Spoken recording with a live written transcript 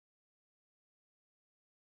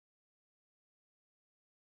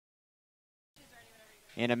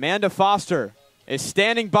And Amanda Foster is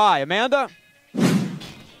standing by. Amanda?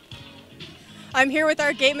 I'm here with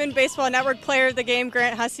our Gatemen Baseball Network player of the game,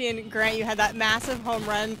 Grant Hussey. And Grant, you had that massive home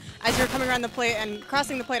run. As you were coming around the plate and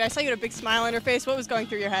crossing the plate, I saw you had a big smile on your face. What was going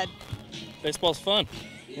through your head? Baseball's fun.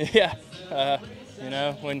 Yeah. You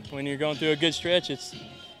know, when you're going through a good stretch, it's the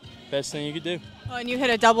best thing you could do. Oh, and you hit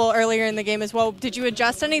a double earlier in the game as well. Did you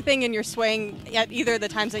adjust anything in your swing at either of the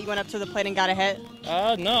times that you went up to the plate and got a hit?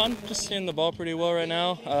 No, I'm just seeing the ball pretty well right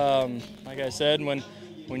now. Like I said, when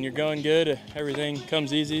you're going good, everything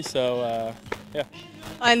comes easy. So, yeah.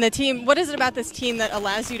 And the team, what is it about this team that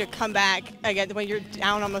allows you to come back again when you're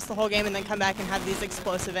down almost the whole game and then come back and have these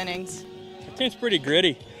explosive innings? The team's pretty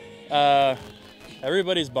gritty.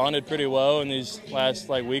 Everybody's bonded pretty well in these last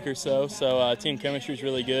week or so. So team chemistry is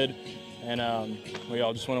really good, and we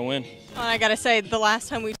all just want to win. Well, I gotta say, the last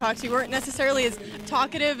time we talked, you weren't necessarily as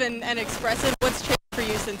talkative and expressive. What's changed for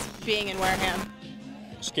you since being in Wareham?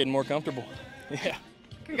 Just getting more comfortable. Yeah.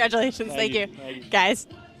 Congratulations. Thank you. Thank you. Guys.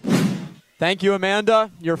 Thank you, Amanda.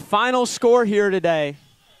 Your final score here today,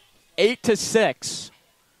 8-6.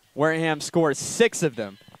 Wareham scores 6 of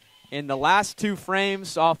them. In the last 2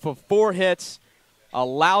 frames off of 4 hits, a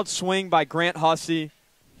loud swing by Grant Hussey,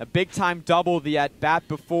 a big-time double the at-bat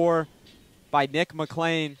before by Nick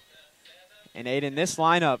McLean. And Aiden, this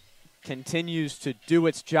lineup continues to do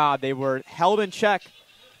its job. They were held in check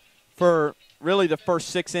for really the first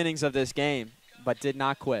 6 innings of this game, but did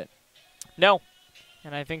not quit. No.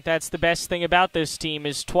 And I think that's the best thing about this team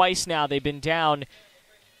is twice now they've been down.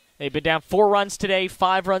 They've been down 4 runs today,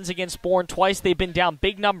 5 runs against Bourne. Twice they've been down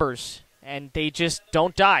big numbers, and they just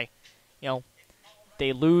don't die. You know,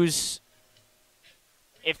 they lose.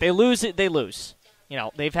 If they lose it, they lose. You know,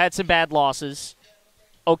 they've had some bad losses.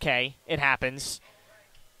 Okay, it happens.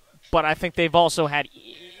 But I think they've also had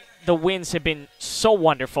the wins have been so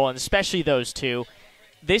wonderful, and especially those 2.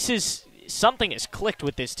 This is something has clicked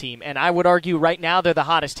with this team, and I would argue right now they're the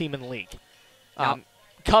hottest team in the league.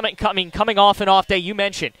 Coming off an off day, you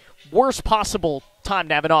mentioned worst possible time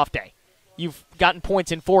to have an off day. You've gotten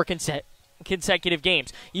points in 4 consecutive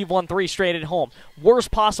games. You've won 3 straight at home.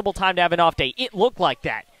 Worst possible time to have an off day. It looked like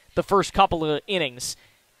that the first couple of innings,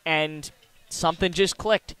 and something just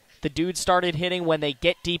clicked. The dudes started hitting when they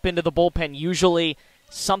get deep into the bullpen. Usually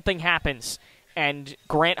something happens, and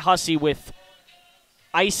Grant Hussey with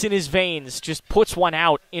ice in his veins just puts one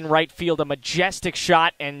out in right field, a majestic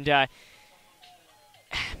shot, and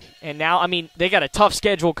now, I mean, they got a tough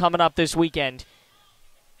schedule coming up this weekend.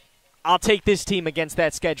 I'll take this team against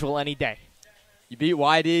that schedule any day. You beat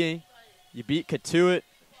YD, you beat Katuitt,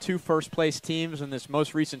 2 first-place teams in this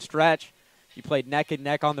most recent stretch. You played neck and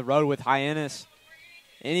neck on the road with Hyannis.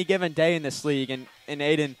 Any given day in this league, and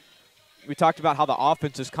Aiden, we talked about how the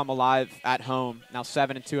offense has come alive at home, now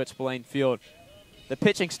 7-2 at Spillane Field. The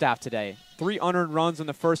pitching staff today, 3 unearned runs in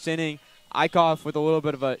the first inning. Eichhoff with a little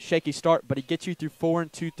bit of a shaky start, but he gets you through 4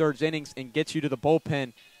 2/3 innings and gets you to the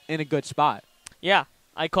bullpen in a good spot. Yeah,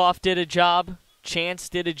 Eichhoff did a job. Chance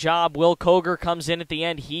did a job. Will Koger comes in at the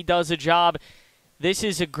end. He does a job. This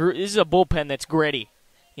is a bullpen that's gritty.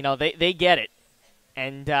 You know, they get it,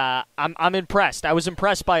 and I'm impressed. I was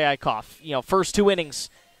impressed by Eichhoff. You know, first 2 innings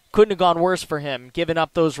couldn't have gone worse for him, giving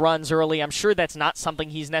up those runs early. I'm sure that's not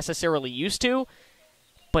something he's necessarily used to.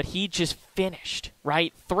 But he just finished,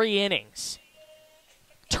 right? 3 innings.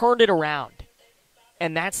 Turned it around.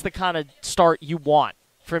 And that's the kind of start you want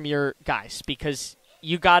from your guys because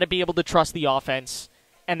you got to be able to trust the offense.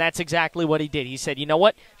 And that's exactly what he did. He said, you know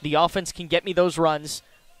what? The offense can get me those runs.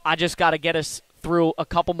 I just got to get us through a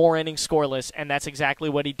couple more innings scoreless. And that's exactly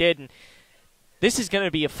what he did. And this is going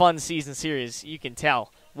to be a fun season series, you can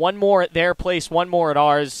tell. 1 more at their place, 1 more at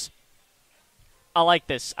ours. I like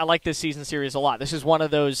this. I like this season series a lot. This is one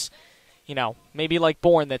of those, you know, maybe like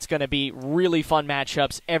Bourne that's going to be really fun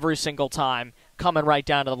matchups every single time, coming right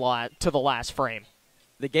down to the last frame.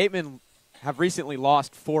 The Gatemen have recently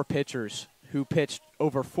lost 4 pitchers who pitched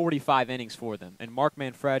over 45 innings for them, and Mark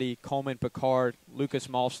Manfredi, Coleman Picard, Lucas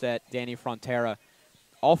Malstedt, Danny Frontera,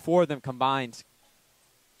 all 4 of them combined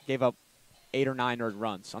gave up 8 or 9 earned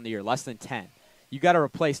runs on the year, less than 10. You got to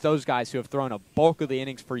replace those guys who have thrown a bulk of the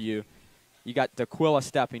innings for you. You got D'Aquila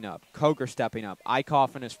stepping up, Koger stepping up,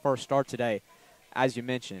 Eichhoff in his first start today, as you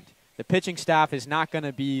mentioned. The pitching staff is not going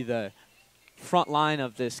to be the front line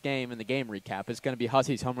of this game in the game recap. It's going to be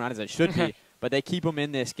Hussey's home run, as it should be, but they keep him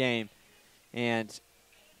in this game. And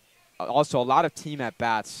also a lot of team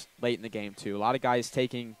at-bats late in the game, too. A lot of guys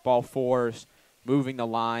taking ball 4s, moving the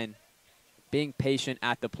line, being patient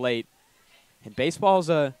at the plate. And baseball's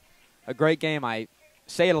a great game. I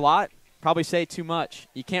say it a lot. Probably say too much.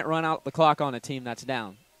 You can't run out the clock on a team that's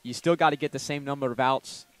down. you still got to get the same number of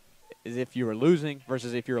outs as if you were losing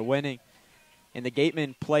versus if you were winning. And the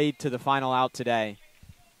Gatemen played to the final out today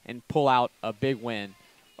and pull out a big win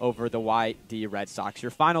over the YD Red Sox. Your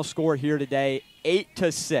final score here today,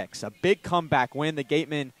 8-6, a big comeback win. The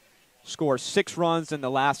Gatemen score 6 runs in the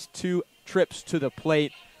last 2 trips to the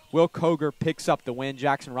plate. Will Koger picks up the win.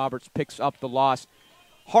 Jackson Roberts picks up the loss.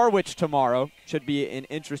 Harwich tomorrow should be an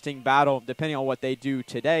interesting battle, depending on what they do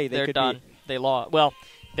today. They're done. They lost. Well,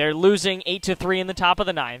 they're losing 8-3 in the top of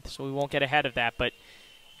the 9th, so we won't get ahead of that. But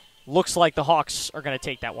looks like the Hawks are going to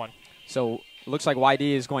take that one. So looks like YD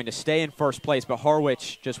is going to stay in first place, but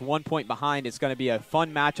Harwich just 1 point behind. It's going to be a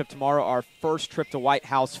fun matchup tomorrow, our first trip to White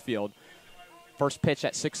House Field. First pitch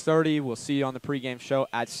at 6:30. We'll see you on the pregame show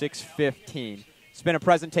at 6:15. It's been a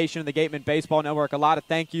presentation of the Gatemen Baseball Network. A lot of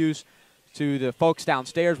thank yous to the folks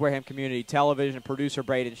downstairs, Wareham Community Television, producer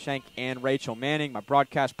Braden Schenk and Rachel Manning, my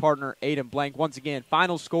broadcast partner Aiden Blanc. Once again,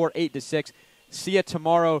 final score 8-6. See you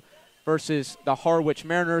tomorrow versus the Harwich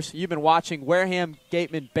Mariners. You've been watching Wareham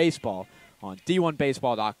Gatemen Baseball on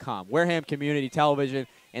D1Baseball.com, Wareham Community Television,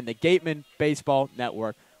 and the Gatemen Baseball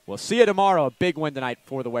Network. We'll see you tomorrow. A big win tonight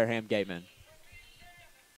for the Wareham Gatemen.